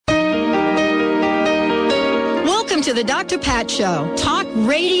Welcome to the Dr. Pat Show. Talk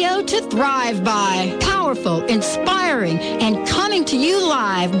radio to thrive by. Powerful, inspiring, and coming to you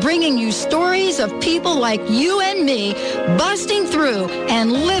live, bringing you stories of people like you and me, busting through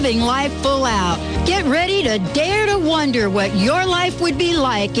and living life full out. Get ready to dare to wonder what your life would be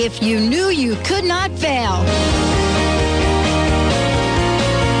like if you knew you could not fail.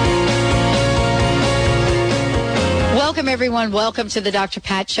 Welcome, everyone. Welcome to the Dr.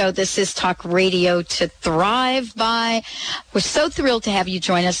 Pat Show. This is Talk Radio to Thrive By. We're so thrilled to have you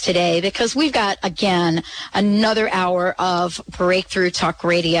join us today because we've got, again, another hour of Breakthrough Talk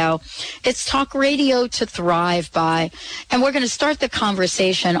Radio. It's Talk Radio to Thrive By. And we're going to start the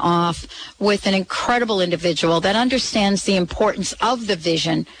conversation off with an incredible individual that understands the importance of the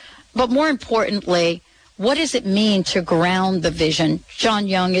vision, but more importantly, what does it mean to ground the vision? John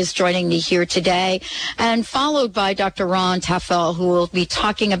Young is joining me here today, and followed by Dr. Ron Tafel, who will be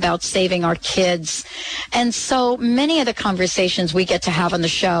talking about saving our kids. And so many of the conversations we get to have on the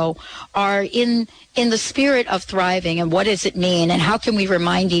show are in the spirit of thriving and what does it mean and how can we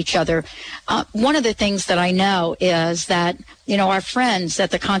remind each other. One of the things that I know is that, our friends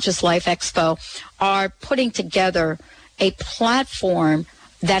at the Conscious Life Expo are putting together a platform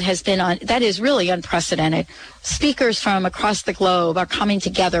that is really unprecedented. Speakers from across the globe are coming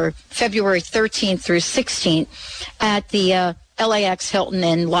together February 13th through 16th at the LAX Hilton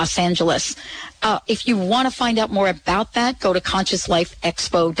in Los Angeles. If you want to find out more about that, go to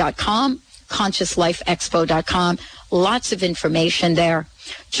ConsciousLifeExpo.com, ConsciousLifeExpo.com. Lots of information there.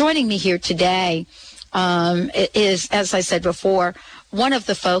 Joining me here today is, as I said before, one of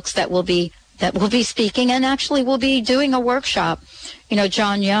the folks that will be speaking and actually will be doing a workshop.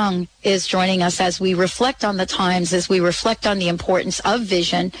 John Young is joining us as we reflect on the times, as we reflect on the importance of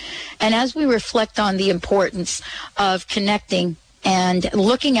vision, and as we reflect on the importance of connecting and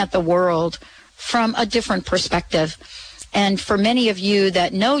looking at the world from a different perspective. And for many of you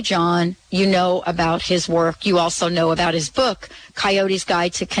that know John, you know about his work. You also know about his book, Coyote's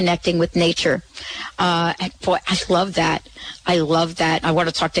Guide to Connecting with Nature. Boy, I love that. I love that. I want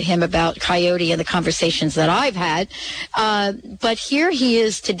to talk to him about Coyote and the conversations that I've had. But here he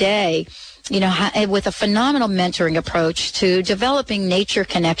is today, with a phenomenal mentoring approach to developing nature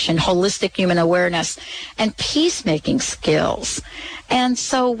connection, holistic human awareness, and peacemaking skills. And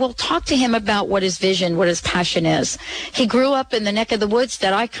so we'll talk to him about what his vision, what his passion is. He grew up in the neck of the woods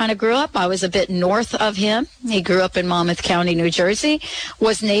that I kind of grew up. I was a bit north of him. He grew up in Monmouth County, New Jersey,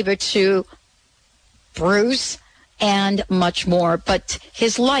 was neighbor to Bruce, and much more. But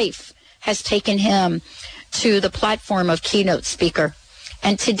his life has taken him to the platform of keynote speaker.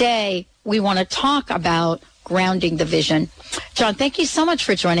 And today we want to talk about grounding the vision. John, thank you so much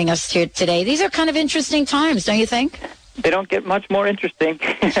for joining us here today. These are kind of interesting times, don't you think? They don't get much more interesting.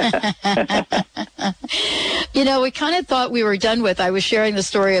 We kind of thought we were done with. I was sharing the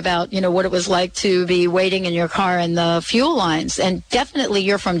story about, what it was like to be waiting in your car in the fuel lines. And definitely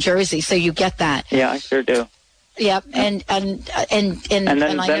you're from Jersey, so you get that. Yeah, I sure do. Yep. And then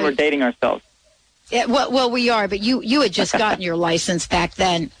we're dating ourselves. Yeah, well, we are, but you had just gotten your license back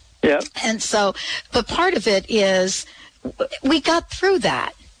then. Yeah. And so, but part of it is we got through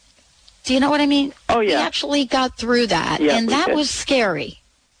that. Do you know what I mean? Oh, yeah. We actually got through that, and that was scary.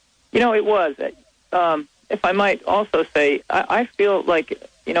 It was. If I might also say, I feel like,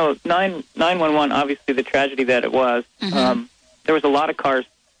 911, obviously the tragedy that it was, there was a lot of cars.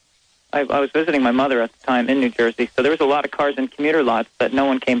 I was visiting my mother at the time in New Jersey, so there was a lot of cars in commuter lots that no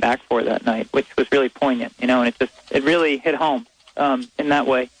one came back for that night, which was really poignant, and it really hit home in that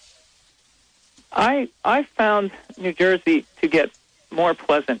way. I found New Jersey to get more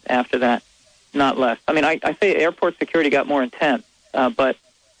pleasant after that, not less. I mean, I say airport security got more intense, but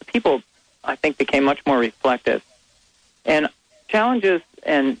the people, I think, became much more reflective. And challenges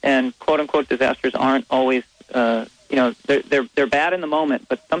and quote-unquote disasters aren't always, they're bad in the moment,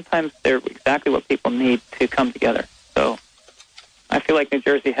 but sometimes they're exactly what people need to come together. So I feel like New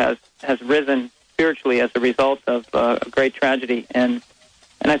Jersey has risen spiritually as a result of a great tragedy, and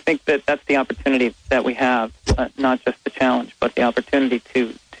I think that that's the opportunity that we have, not just the challenge, but the opportunity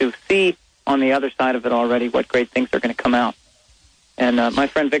to see on the other side of it already what great things are going to come out. And my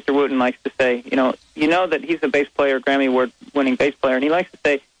friend Victor Wooten likes to say, you know that he's a bass player, Grammy Award-winning bass player, and he likes to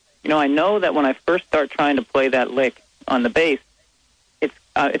say, I know that when I first start trying to play that lick on the bass, it's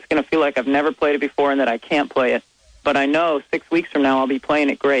going to feel like I've never played it before and that I can't play it. But I know 6 weeks from now I'll be playing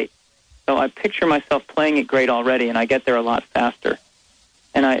it great. So I picture myself playing it great already, and I get there a lot faster.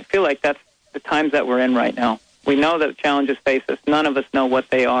 And I feel like that's the times that we're in right now. We know that challenges face us. None of us know what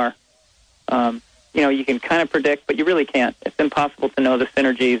they are. you can kind of predict, but you really can't. It's impossible to know the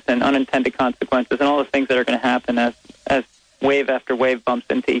synergies and unintended consequences and all the things that are going to happen as wave after wave bumps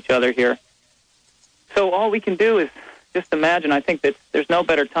into each other here. So all we can do is just imagine. I think that there's no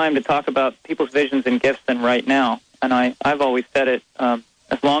better time to talk about people's visions and gifts than right now. And I've always said it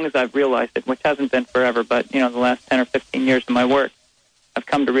as long as I've realized it, which hasn't been forever, but, the last 10 or 15 years of my work, I've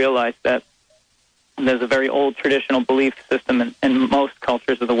come to realize that there's a very old traditional belief system in most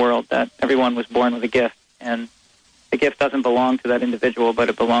cultures of the world that everyone was born with a gift. And the gift doesn't belong to that individual, but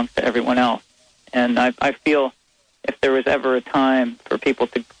it belongs to everyone else. And I feel if there was ever a time for people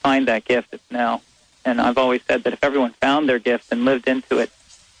to find that gift, it's now. And I've always said that if everyone found their gift and lived into it,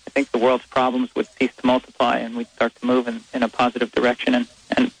 I think the world's problems would cease to multiply and we'd start to move in a positive direction and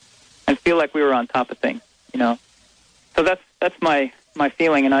feel like we were on top of things, So that's my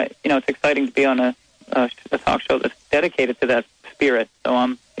feeling, and it's exciting to be on a talk show that's dedicated to that spirit. So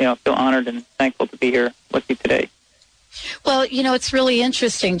I'm, feel honored and thankful to be here with you today. Well, it's really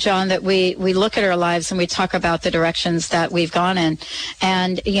interesting, John, that we look at our lives and we talk about the directions that we've gone in.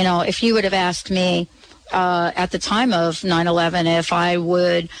 And, if you would have asked me at the time of 9/11 if I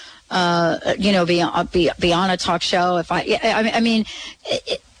would, be on a talk show,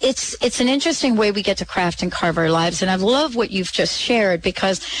 it's an interesting way we get to craft and carve our lives. And I love what you've just shared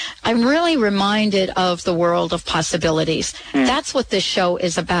because I'm really reminded of the world of possibilities. That's what this show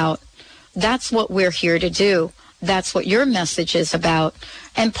is about. That's what we're here to do. That's what your message is about.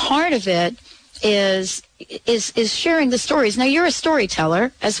 And part of it is sharing the stories. Now, you're a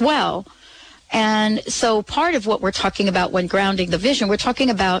storyteller as well. And so part of what we're talking about when grounding the vision, we're talking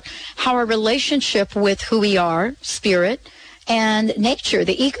about how our relationship with who we are, spirit, and nature,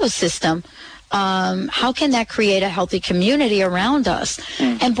 the ecosystem, how can that create a healthy community around us?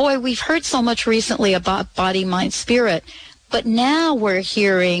 And boy, we've heard so much recently about body, mind, spirit. But now we're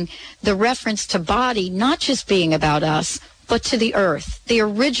hearing the reference to body not just being about us, but to the earth, the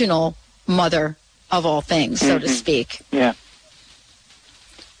original mother of all things, so to speak. Yeah.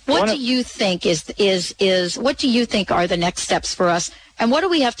 What do you think what do you think are the next steps for us, and what do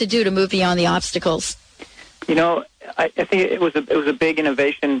we have to do to move beyond the obstacles? I think it was a big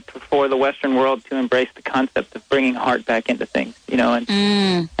innovation for the Western world to embrace the concept of bringing heart back into things,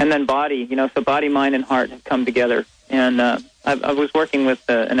 and then body, so body, mind, and heart have come together. And I was working with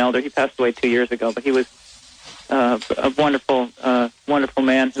an elder. He passed away 2 years ago, but he was a wonderful, wonderful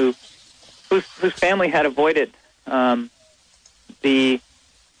man whose family had avoided the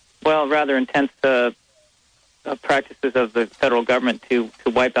rather intense practices of the federal government to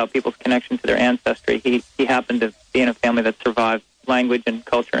wipe out people's connection to their ancestry. He happened to be in a family that survived language and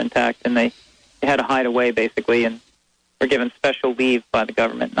culture intact, and they had to hide away basically, and were given special leave by the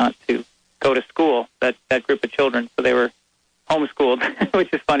government not to go to school, that group of children. So they were homeschooled,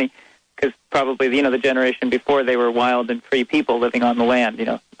 which is funny because probably, the generation before, they were wild and free people living on the land,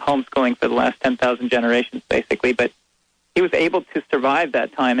 homeschooling for the last 10,000 generations basically. But he was able to survive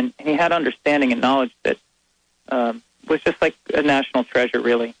that time, and he had understanding and knowledge that was just like a national treasure,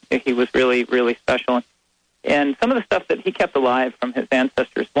 really. He was really, really special. And some of the stuff that he kept alive from his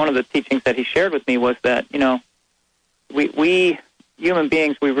ancestors, one of the teachings that he shared with me was that, we human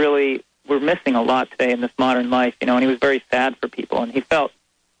beings, we're missing a lot today in this modern life, and he was very sad for people, and he felt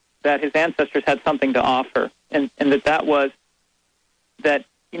that his ancestors had something to offer, and that was that,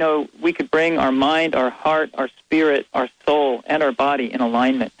 we could bring our mind, our heart, our spirit, our soul, and our body in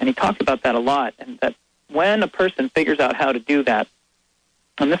alignment. And he talked about that a lot, and that when a person figures out how to do that,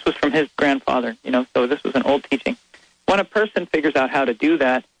 and this was from his grandfather, so this was an old teaching, when a person figures out how to do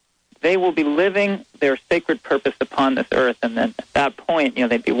that, they will be living their sacred purpose upon this earth, and then at that point,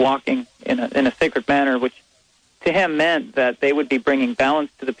 they'd be walking in a sacred manner, which to him meant that they would be bringing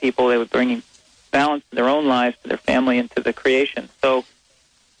balance to the people, they would bring balance to their own lives, to their family, and to the creation. So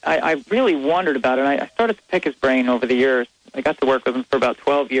I really wondered about it, and I started to pick his brain over the years. I got to work with him for about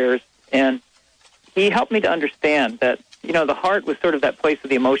 12 years, and he helped me to understand that, the heart was sort of that place of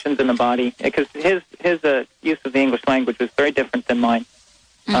the emotions in the body, because his use of the English language was very different than mine.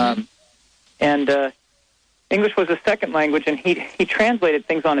 English was a second language, and he translated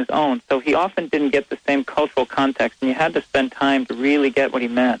things on his own, so he often didn't get the same cultural context, and you had to spend time to really get what he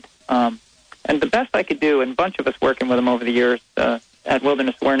meant. And the best I could do, and a bunch of us working with him over the years at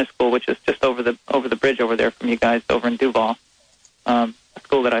Wilderness Awareness School, which is just over the bridge over there from you guys, over in Duval, a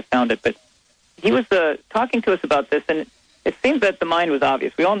school that I founded. But he was talking to us about this, and it seemed that the mind was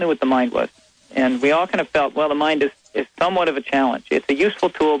obvious. We all knew what the mind was, and we all kind of felt, well, the mind is somewhat of a challenge. It's a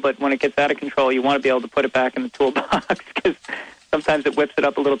useful tool, but when it gets out of control, you want to be able to put it back in the toolbox because sometimes it whips it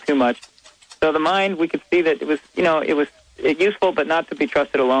up a little too much. So the mind, we could see that it was useful, but not to be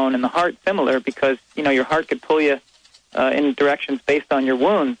trusted alone. And the heart, similar, because, your heart could pull you in directions based on your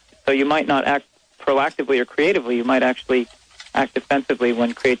wounds. So you might not act proactively or creatively. You might actually act defensively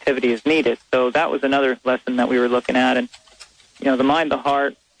when creativity is needed. So that was another lesson that we were looking at. And, the mind, the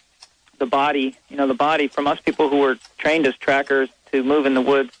heart, the body, the body, from us people who were trained as trackers to move in the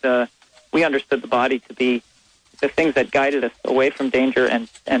woods, we understood the body to be the things that guided us away from danger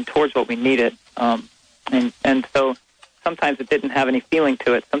and towards what we needed. And so sometimes it didn't have any feeling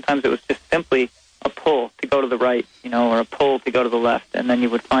to it. Sometimes it was just simply a pull to go to the right, or a pull to go to the left, and then you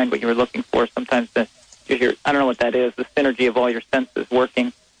would find what you were looking for. Sometimes I don't know what that is, the synergy of all your senses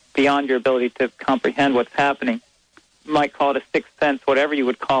working beyond your ability to comprehend what's happening. You might call it a sixth sense, whatever you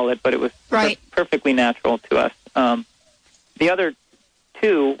would call it, but it was perfectly natural to us. The other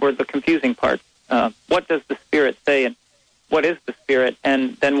two were the confusing parts. What does the spirit say, and what is the spirit,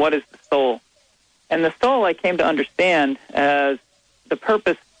 and then what is the soul? And the soul I came to understand as the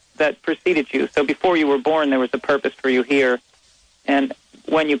purpose that preceded you. So before you were born, there was a purpose for you here. And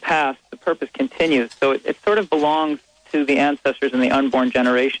when you pass, the purpose continues. So it sort of belongs to the ancestors and the unborn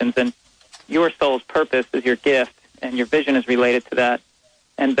generations. And your soul's purpose is your gift, and your vision is related to that.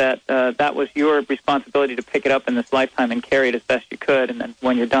 And that was your responsibility to pick it up in this lifetime and carry it as best you could. And then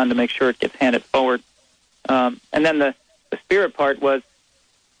when you're done, to make sure it gets handed forward. And then the spirit part was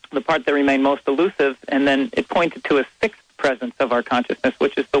the part that remained most elusive, and then it pointed to a sixth presence of our consciousness,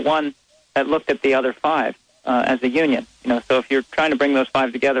 which is the one that looked at the other five as a union. So if you're trying to bring those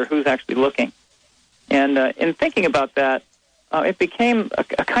five together, who's actually looking? And in thinking about that, it became a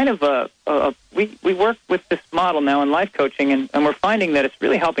kind of we work with this model now in life coaching, and we're finding that it's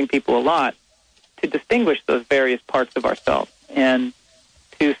really helping people a lot to distinguish those various parts of ourselves and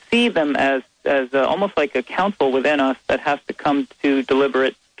to see them as almost like a council within us that has to come to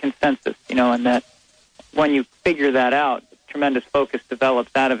deliberate consensus, and that when you figure that out, tremendous focus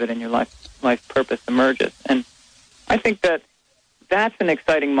develops out of it, and your life purpose emerges. And I think that's an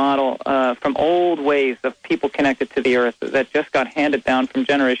exciting model from old ways of people connected to the earth that just got handed down from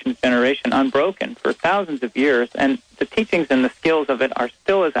generation to generation, unbroken for thousands of years. And the teachings and the skills of it are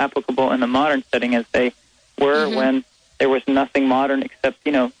still as applicable in the modern setting as they were when there was nothing modern except,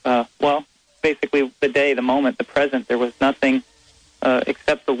 basically the day, the moment, the present. There was nothing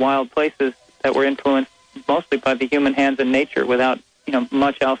except the wild places that were influenced mostly by the human hands and nature without,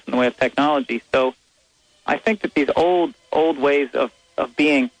 much else in the way of technology. So I think that these old ways of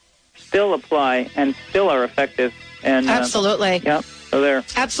being still apply and still are effective. And absolutely. So there.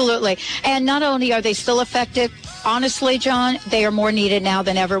 Absolutely. And not only are they still effective, honestly, John, they are more needed now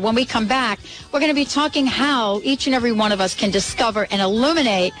than ever. When we come back, we're going to be talking how each and every one of us can discover and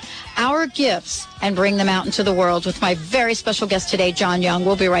illuminate our gifts and bring them out into the world with my very special guest today, John Young.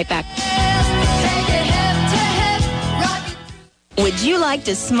 We'll be right back. Would you like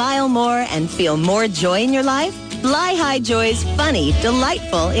to smile more and feel more joy in your life? Fly High Joy's funny,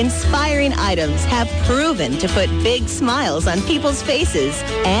 delightful, inspiring items have proven to put big smiles on people's faces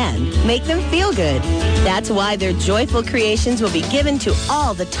and make them feel good. That's why their joyful creations will be given to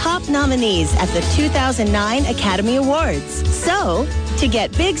all the top nominees at the 2009 Academy Awards. So, to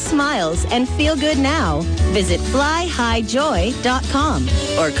get big smiles and feel good now, visit flyhighjoy.com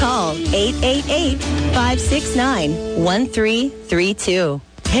or call 888-569-1332.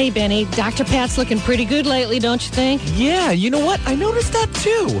 Hey, Benny, Dr. Pat's looking pretty good lately, don't you think? Yeah, you know what? I noticed that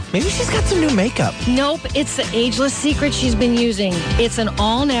too. Maybe she's got some new makeup. Nope, it's the Ageless Secret she's been using. It's an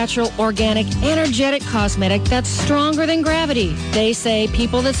all-natural, organic, energetic cosmetic that's stronger than gravity. They say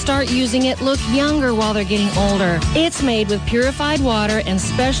people that start using it look younger while they're getting older. It's made with purified water and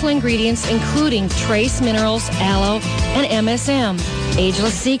special ingredients including trace minerals, aloe, and MSM.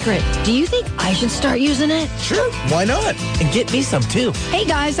 Ageless Secret. Do you think I should start using it? Sure, why not? And get me some too. Hey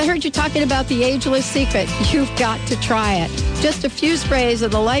guys, I heard you talking about the Ageless Secret. You've got to try it. Just a few sprays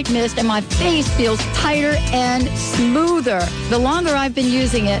of the light mist and my face feels tighter and smoother. The longer I've been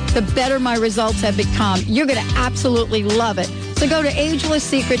using it, the better my results have become. You're going to absolutely love it. So go to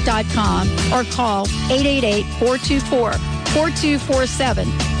agelesssecret.com or call 888-424-4247.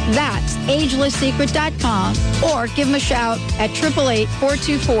 That's agelesssecret.com or give them a shout at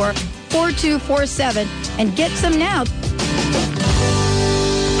 888-424-4247 and get some now.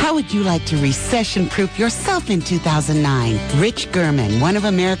 How would you like to recession-proof yourself in 2009? Rich German, one of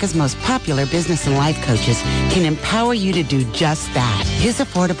America's most popular business and life coaches, can empower you to do just that. His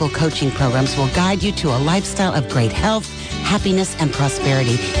affordable coaching programs will guide you to a lifestyle of great health, happiness, and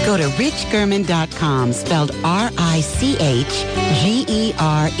prosperity. Go to richgerman.com, spelled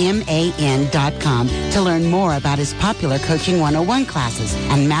RICHGERMAN.com, to learn more about his popular Coaching 101 classes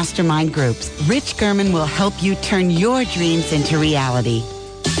and mastermind groups. Rich German will help you turn your dreams into reality.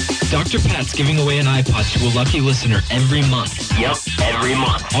 Dr. Pat's giving away an iPod to a lucky listener every month. Yep, every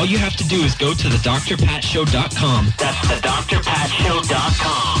month. All you have to do is go to thedrpatshow.com. That's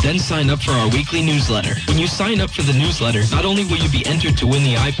thedrpatshow.com. Then sign up for our weekly newsletter. When you sign up for the newsletter, not only will you be entered to win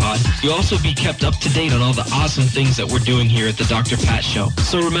the iPod, you'll also be kept up to date on all the awesome things that we're doing here at the Dr. Pat Show.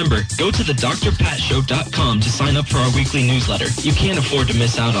 So remember, go to thedrpatshow.com to sign up for our weekly newsletter. You can't afford to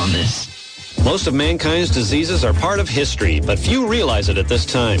miss out on this. Most of mankind's diseases are part of history, but few realize it at this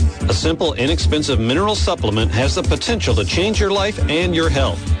time. A simple, inexpensive mineral supplement has the potential to change your life and your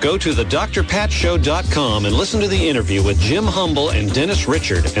health. Go to thedrpatshow.com and listen to the interview with Jim Humble and Dennis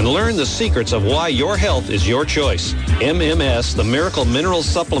Richard and learn the secrets of why your health is your choice. MMS, the miracle mineral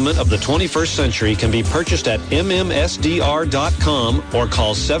supplement of the 21st century, can be purchased at mmsdr.com or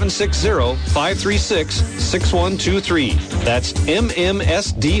call 760-536-6123. That's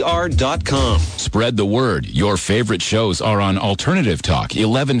mmsdr.com. Spread the word. Your favorite shows are on Alternative Talk,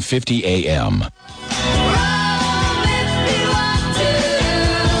 1150 AM.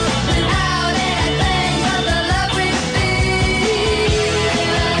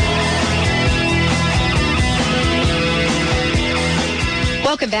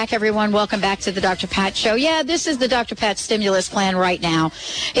 Welcome back, everyone. Welcome back to the Dr. Pat Show. Yeah, this is the Dr. Pat stimulus plan right now.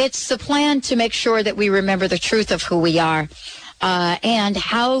 It's the plan to make sure that we remember the truth of who we are. And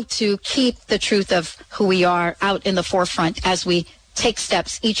how to keep the truth of who we are out in the forefront as we take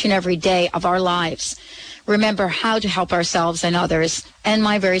steps each and every day of our lives. Remember how to help ourselves and others. And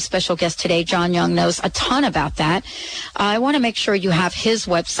my very special guest today, John Young, knows a ton about that. I want to make sure you have his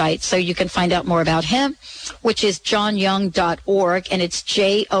website so you can find out more about him, which is johnyoung.org, and it's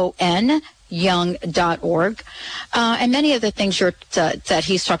JON. young.org. And many of the things that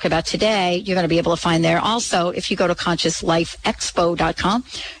he's talking about today, you're going to be able to find there. Also, if you go to consciouslifeexpo.com,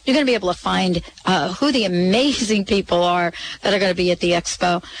 you're going to be able to find who the amazing people are that are going to be at the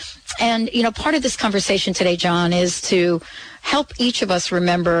expo. And, you know, part of this conversation today, John, is to help each of us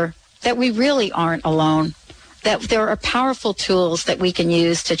remember that we really aren't alone, that there are powerful tools that we can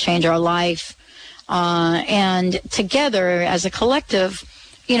use to change our life. And together, as a collective,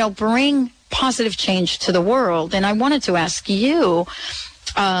 you know, bring positive change to the world. And I wanted to ask you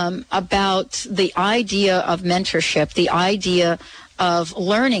about the idea of mentorship, the idea of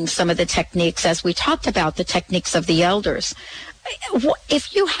learning some of the techniques, as we talked about the techniques of the elders.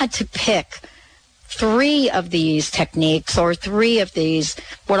 If you had to pick 3 of these techniques or 3 of these,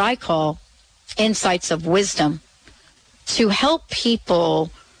 what I call insights of wisdom, to help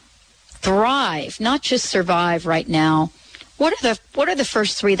people thrive, not just survive right now, what are the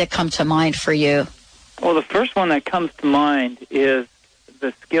first 3 that come to mind for you? Well, the first one that comes to mind is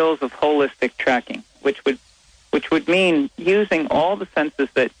the skills of holistic tracking, which would mean using all the senses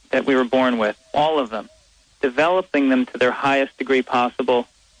that we were born with, all of them, developing them to their highest degree possible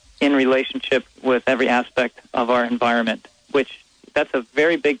in relationship with every aspect of our environment, which that's a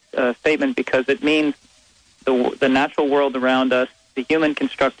very big statement because it means the natural world around us, the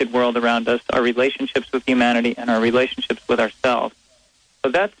human-constructed world around us, our relationships with humanity, and our relationships with ourselves.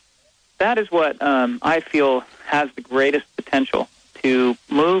 So that is what I feel has the greatest potential to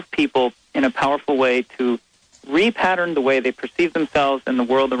move people in a powerful way to repattern the way they perceive themselves and the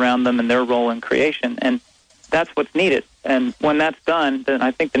world around them and their role in creation. And that's what's needed. And when that's done, then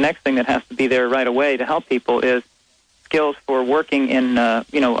I think the next thing that has to be there right away to help people is skills for working in a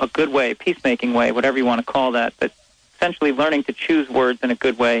good way, peacemaking way, whatever you want to call that, but essentially learning to choose words in a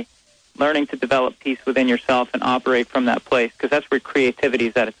good way, learning to develop peace within yourself and operate from that place, because that's where creativity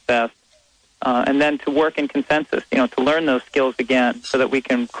is at its best. And then to work in consensus, to learn those skills again so that we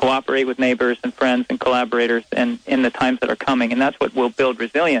can cooperate with neighbors and friends and collaborators in the times that are coming. And that's what will build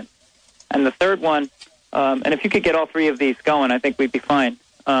resilience. And the third one, and if you could get all 3 of these going, I think we'd be fine.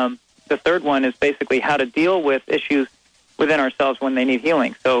 The third one is basically how to deal with issues within ourselves when they need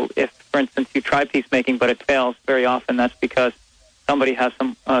healing. So if, for instance, you try peacemaking but it fails, very often that's because somebody has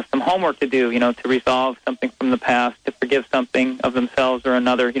some homework to do, to resolve something from the past, to forgive something of themselves or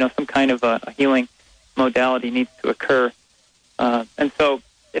another, some kind of a healing modality needs to occur. And so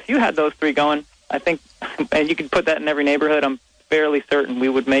if you had those 3 going, I think, and you could put that in every neighborhood, I'm fairly certain we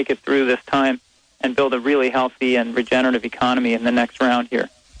would make it through this time and build a really healthy and regenerative economy in the next round here.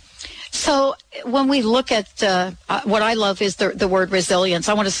 So when we look at what I love is the word resilience.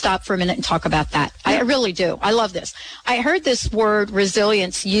 I want to stop for a minute and talk about that. I really do. I love this. I heard this word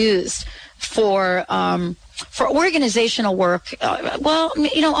resilience used for organizational work,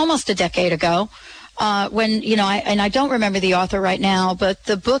 almost a decade ago. When, I don't remember the author right now, but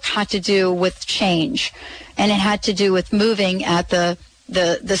the book had to do with change, and it had to do with moving at the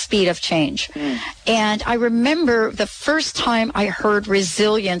speed of change. And I remember the first time I heard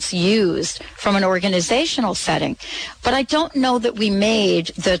resilience used from an organizational setting, but I don't know that we made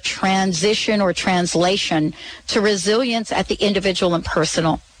the transition or translation to resilience at the individual and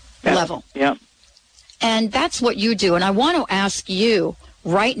personal level. Yeah. And that's what you do. And I want to ask you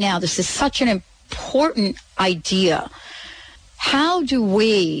right now, this is such an important idea. How do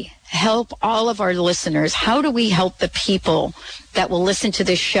we help all of our listeners? How do we help the people that will listen to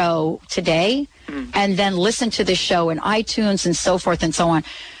this show today and then listen to this show in iTunes and so forth and so on?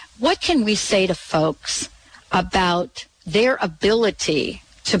 What can we say to folks about their ability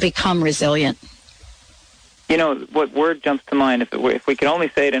to become resilient? What word jumps to mind, if we could only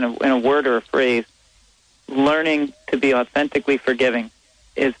say it in a word or a phrase, learning to be authentically forgiving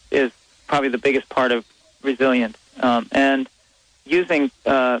is probably the biggest part of resilience. And using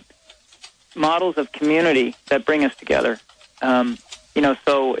models of community that bring us together.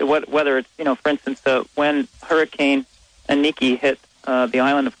 So whether it's, for instance, when Hurricane Iniki hit the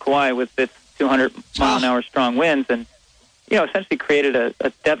island of Kauai with its 200-mile-an-hour strong winds and, essentially created a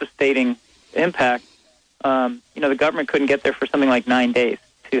devastating impact, the government couldn't get there for something like 9 days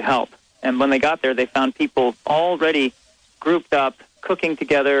to help. And when they got there, they found people already grouped up, cooking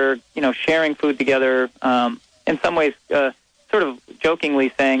together, sharing food together, in some ways sort of jokingly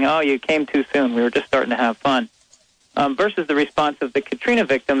saying, oh, you came too soon. We were just starting to have fun. Versus the response of the Katrina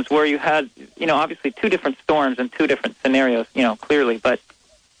victims where you had, obviously two different storms and two different scenarios, clearly. But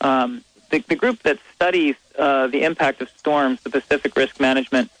the group that studies the impact of storms, the Pacific Risk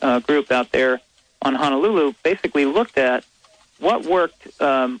Management group out there on Honolulu, basically looked at what worked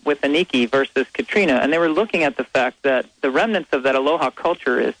with Iniki versus Katrina. And they were looking at the fact that the remnants of that aloha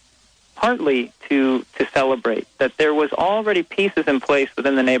culture is partly to celebrate, that there was already pieces in place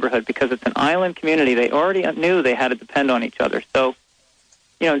within the neighborhood because it's an island community. They already knew they had to depend on each other. So,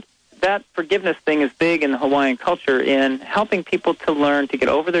 that forgiveness thing is big in the Hawaiian culture in helping people to learn to get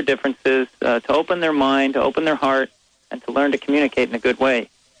over their differences, to open their mind, to open their heart, and to learn to communicate in a good way.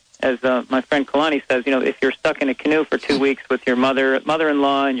 As my friend Kalani says, if you're stuck in a canoe for 2 weeks with your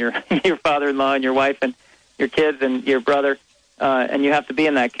mother-in-law and your father-in-law and your wife and your kids and your brother, and you have to be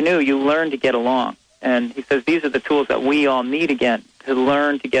in that canoe, you learn to get along. And he says these are the tools that we all need again to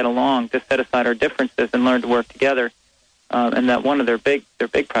learn to get along, to set aside our differences and learn to work together. And that one of their big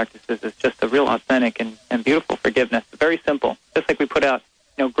practices is just a real authentic and beautiful forgiveness. Very simple. Just like we put out,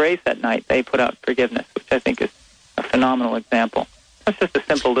 grace at night, they put out forgiveness, which I think is a phenomenal example. That's just a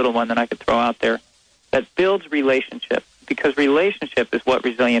simple little one that I could throw out there that builds relationship, because relationship is what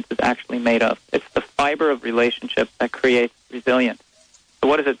resilience is actually made of. It's the fiber of relationship that creates resilience. So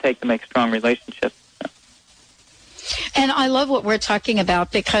what does it take to make strong relationships? And I love what we're talking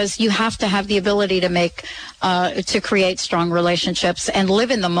about, because you have to have the ability to create strong relationships and live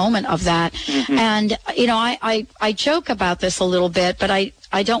in the moment of that. Mm-hmm. And, I joke about this a little bit, but I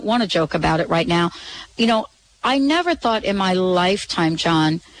don't want to joke about it right now. I never thought in my lifetime,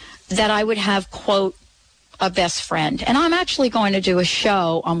 John, that I would have, quote, a best friend. And I'm actually going to do a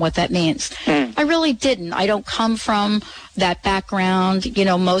show on what that means. I really didn't. I don't come from that background.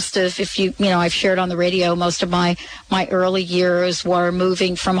 I've shared on the radio, most of my early years were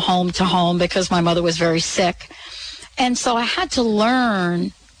moving from home to home because my mother was very sick. And so I had to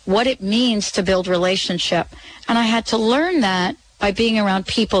learn what it means to build relationship. And I had to learn that by being around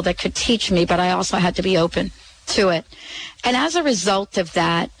people that could teach me, but I also had to be open to it. And as a result of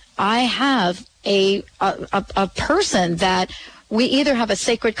that, I have a person that we either have a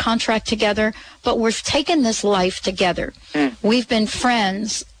sacred contract together, but we've taken this life together. We've been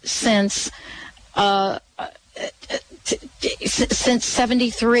friends since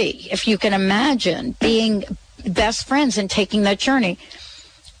 73, if you can imagine being best friends and taking that journey.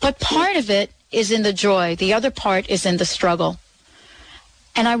 But part of it is in the joy. The other part is in the struggle.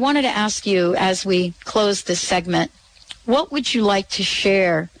 And I wanted to ask you, as we close this segment, what would you like to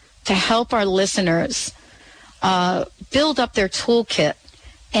share to help our listeners build up their toolkit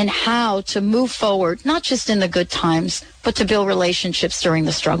in how to move forward, not just in the good times, but to build relationships during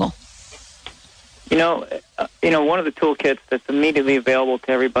the struggle? One of the toolkits that's immediately available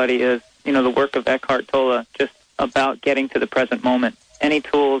to everybody is, the work of Eckhart Tolle, just about getting to the present moment. Any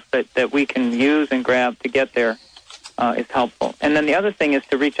tools that we can use and grab to get there. is helpful. And then the other thing is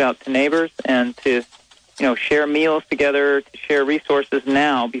to reach out to neighbors and to, share meals together, to share resources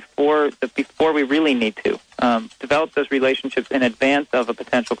now before we really need to. Develop those relationships in advance of a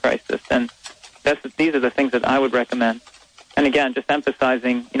potential crisis. And these are the things that I would recommend. And again, just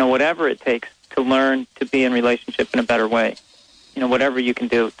emphasizing, whatever it takes to learn to be in relationship in a better way. Whatever you can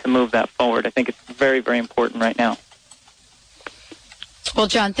do to move that forward. I think it's very, very important right now. Well,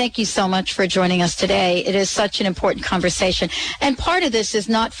 John, thank you so much for joining us today. It is such an important conversation. And part of this is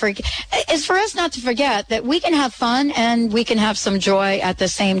for us not to forget that we can have fun and we can have some joy at the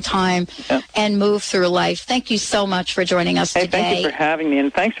same time and move through life. Thank you so much for joining us today. Thank you for having me,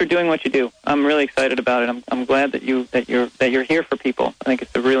 and thanks for doing what you do. I'm really excited about it. I'm glad that you're here for people. I think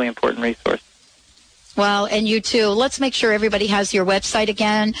it's a really important resource. Well, and you too. Let's make sure everybody has your website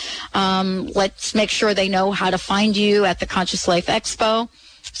again. Let's make sure they know how to find you at the Conscious Life Expo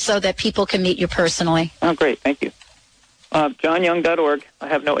so that people can meet you personally. Oh, great. Thank you. JohnYoung.org. I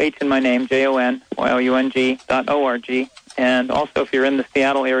have no H in my name, JONYOUNG.org. And also, if you're in the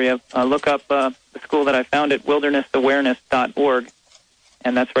Seattle area, look up the school that I founded, wildernessawareness.org.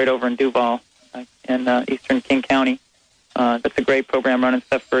 And that's right over in Duval in eastern King County. That's a great program running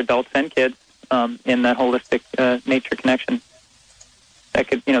stuff for adults and kids. In that holistic nature connection. That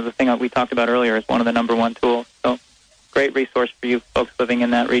could, the thing that we talked about earlier is one of the number one tools. So, great resource for you folks living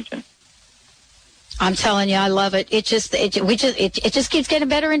in that region. I'm telling you, I love it. It just keeps getting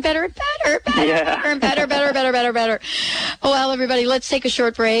better and better and better, better. Well, everybody, let's take a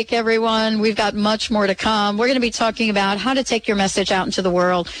short break, everyone. We've got much more to come. We're going to be talking about how to take your message out into the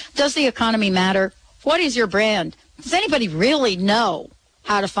world. Does the economy matter? What is your brand? Does anybody really know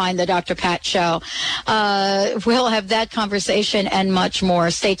how to find the Dr. Pat Show? We'll have that conversation and much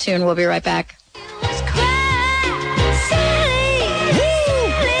more. Stay tuned. We'll be right back.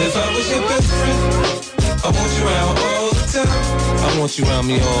 If I was your best friend, I want you around all the time. I want you around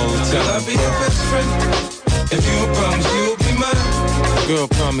me all the time. Girl, I'll be your best friend. If you promise you'll be mine. Girl,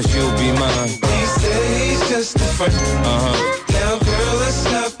 promise you'll be mine. He said he's just a friend. Now, girl, let's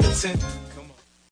not pretend.